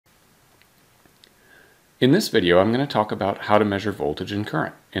In this video, I'm going to talk about how to measure voltage and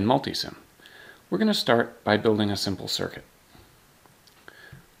current in Multisim. We're going to start by building a simple circuit.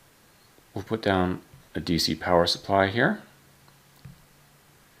 We'll put down a DC power supply here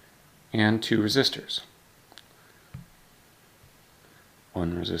and two resistors.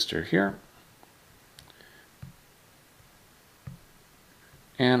 One resistor here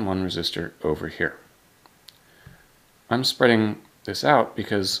and one resistor over here. I'm spreading this out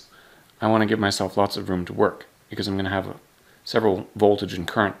because I want to give myself lots of room to work, because I'm going to have several voltage and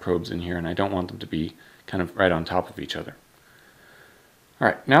current probes in here, and I don't want them to be kind of right on top of each other.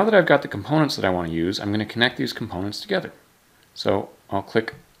 Alright, now that I've got the components that I want to use, I'm going to connect these components together. So I'll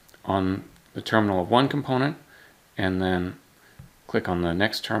click on the terminal of one component, and then click on the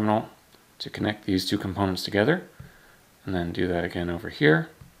next terminal to connect these two components together, and then do that again over here.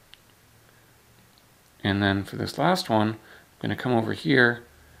 And then for this last one, I'm going to come over here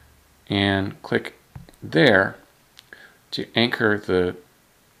and click there to anchor the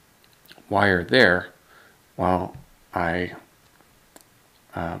wire there while I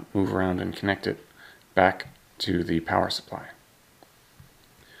move around and connect it back to the power supply.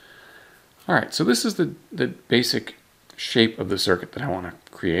 Alright, so this is the basic shape of the circuit that I want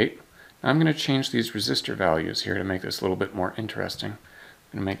to create. Now I'm going to change these resistor values here to make this a little bit more interesting.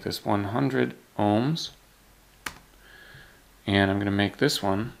 I'm going to make this 100 ohms, and I'm going to make this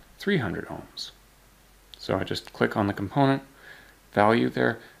one 300 ohms. So I just click on the component value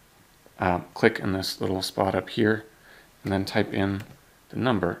there, click in this little spot up here, and then type in the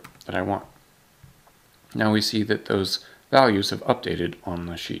number that I want. Now we see that those values have updated on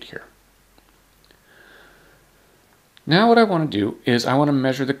the sheet here. Now what I want to do is I want to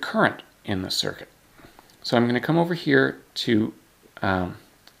measure the current in the circuit. So I'm going to come over here to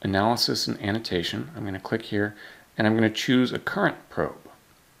Analysis and Annotation. I'm going to click here, and I'm going to choose a current probe.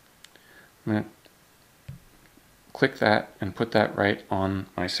 I'm going to click that and put that right on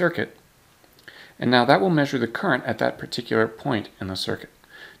my circuit, and now that will measure the current at that particular point in the circuit.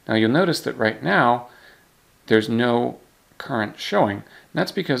 Now you'll notice that right now there's no current showing, and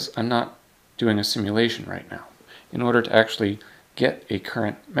that's because I'm not doing a simulation right now. In order to actually get a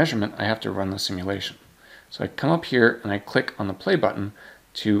current measurement, I have to run the simulation. So I come up here and I click on the play button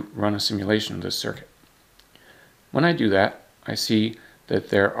to run a simulation of this circuit. When I do that, I see that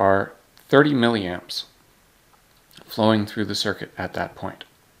there are 30 milliamps flowing through the circuit at that point.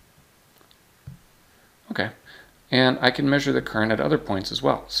 Okay, and I can measure the current at other points as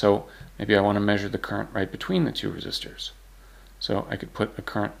well. So maybe I want to measure the current right between the two resistors. So I could put a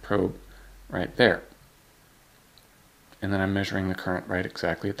current probe right there. And then I'm measuring the current right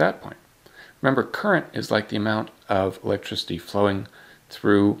exactly at that point. Remember, current is like the amount of electricity flowing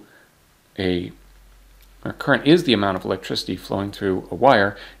through current is the amount of electricity flowing through a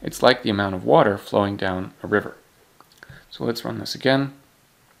wire. It's like the amount of water flowing down a river. So let's run this again.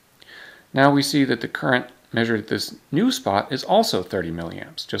 Now we see that the current measured at this new spot is also 30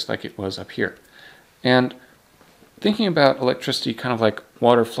 milliamps, just like it was up here. And thinking about electricity kind of like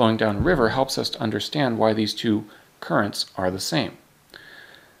water flowing down a river helps us to understand why these two currents are the same.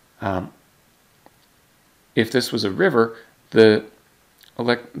 If this was a river, the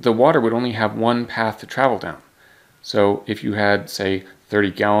water would only have one path to travel down. So if you had, say,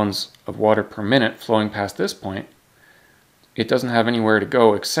 30 gallons of water per minute flowing past this point, it doesn't have anywhere to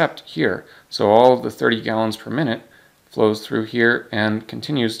go except here. So all of the 30 gallons per minute flows through here and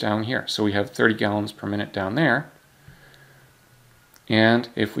continues down here. So we have 30 gallons per minute down there. And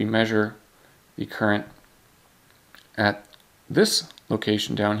if we measure the current at this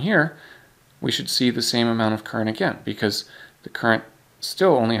location down here, we should see the same amount of current again, because the current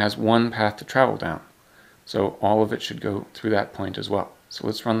still only has one path to travel down. So all of it should go through that point as well. So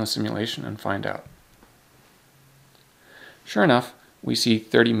let's run the simulation and find out. Sure enough, we see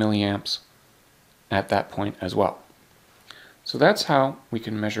 30 milliamps at that point as well. So that's how we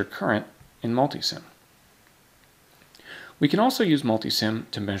can measure current in Multisim. We can also use Multisim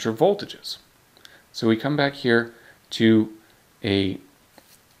to measure voltages. So we come back here to a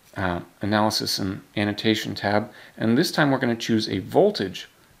Analysis and Annotation tab, and this time we're going to choose a voltage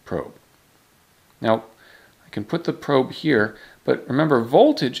probe. Now I can put the probe here, but remember,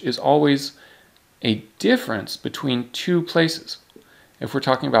 voltage is always a difference between two places. If we're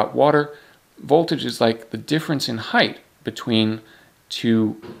talking about water, voltage is like the difference in height between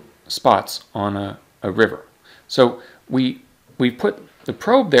two spots on a river. So we put the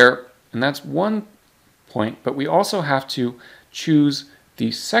probe there, and that's one point, but we also have to choose the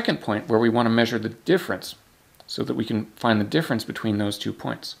second point where we want to measure the difference so that we can find the difference between those 2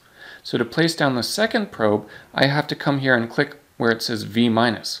 points. So to place down the second probe, I have to come here and click where it says V-,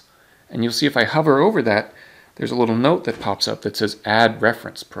 And you'll see if I hover over that, there's a little note that pops up that says Add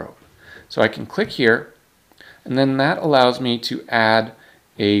Reference Probe. So I can click here, and then that allows me to add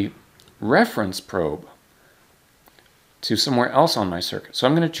a reference probe to somewhere else on my circuit. So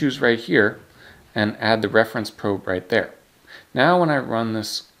I'm going to choose right here and add the reference probe right there. Now when I run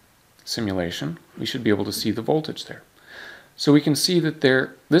this simulation, we should be able to see the voltage there. So we can see that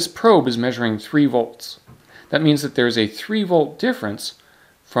this probe is measuring 3 volts. That means that there's a 3 volt difference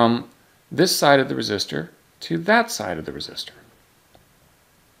from this side of the resistor to that side of the resistor.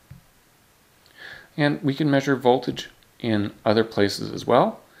 And we can measure voltage in other places as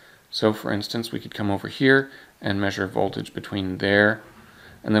well. So for instance, we could come over here and measure voltage between there,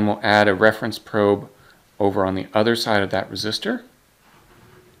 and then we'll add a reference probe over on the other side of that resistor.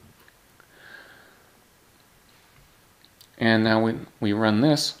 And now when we run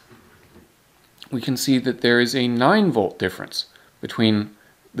this, we can see that there is a 9 volt difference between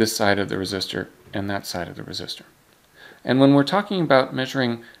this side of the resistor and that side of the resistor. And when we're talking about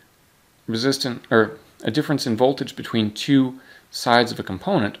measuring a difference in voltage between 2 sides of a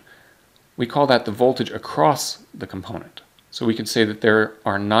component, we call that the voltage across the component. So we could say that there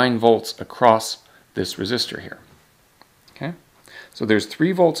are 9 volts across this resistor here. Okay? So there's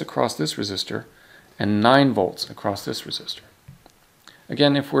 3 volts across this resistor and 9 volts across this resistor.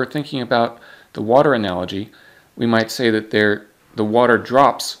 Again, if we're thinking about the water analogy, we might say that the water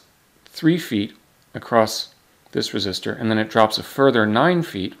drops 3 feet across this resistor, and then it drops a further 9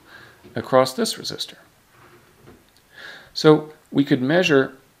 feet across this resistor. So we could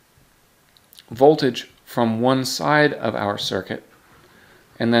measure voltage from one side of our circuit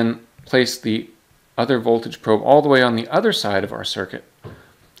and then place the other voltage probe all the way on the other side of our circuit,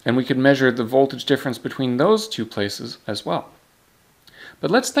 and we could measure the voltage difference between those 2 places as well.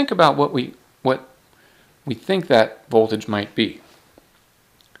 But let's think about what we think that voltage might be.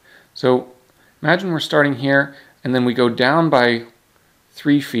 So imagine we're starting here, and then we go down by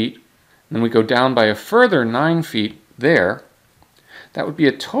 3 feet, and then we go down by a further 9 feet there. That would be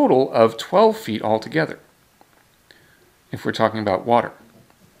a total of 12 feet altogether, if we're talking about water.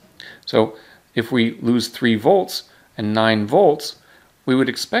 So if we lose 3 volts and 9 volts, we would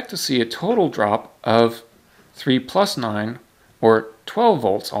expect to see a total drop of 3 plus 9, or 12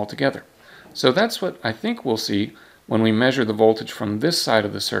 volts altogether. So that's what I think we'll see when we measure the voltage from this side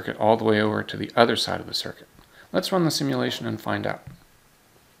of the circuit all the way over to the other side of the circuit. Let's run the simulation and find out.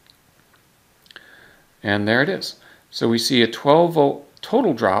 And there it is. So we see a 12 volt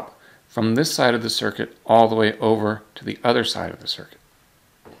total drop from this side of the circuit all the way over to the other side of the circuit.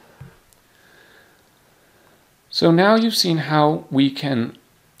 So now you've seen how we can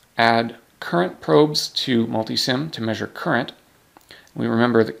add current probes to Multisim to measure current. We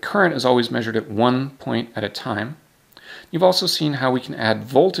remember that current is always measured at one point at a time. You've also seen how we can add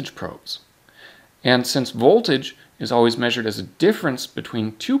voltage probes. And since voltage is always measured as a difference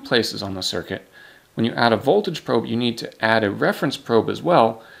between 2 places on the circuit, when you add a voltage probe, you need to add a reference probe as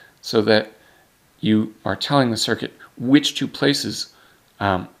well, so that you are telling the circuit which 2 places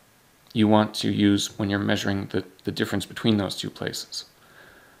you want to use when you're measuring the difference between those 2 places.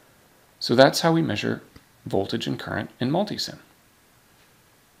 So that's how we measure voltage and current in Multisim.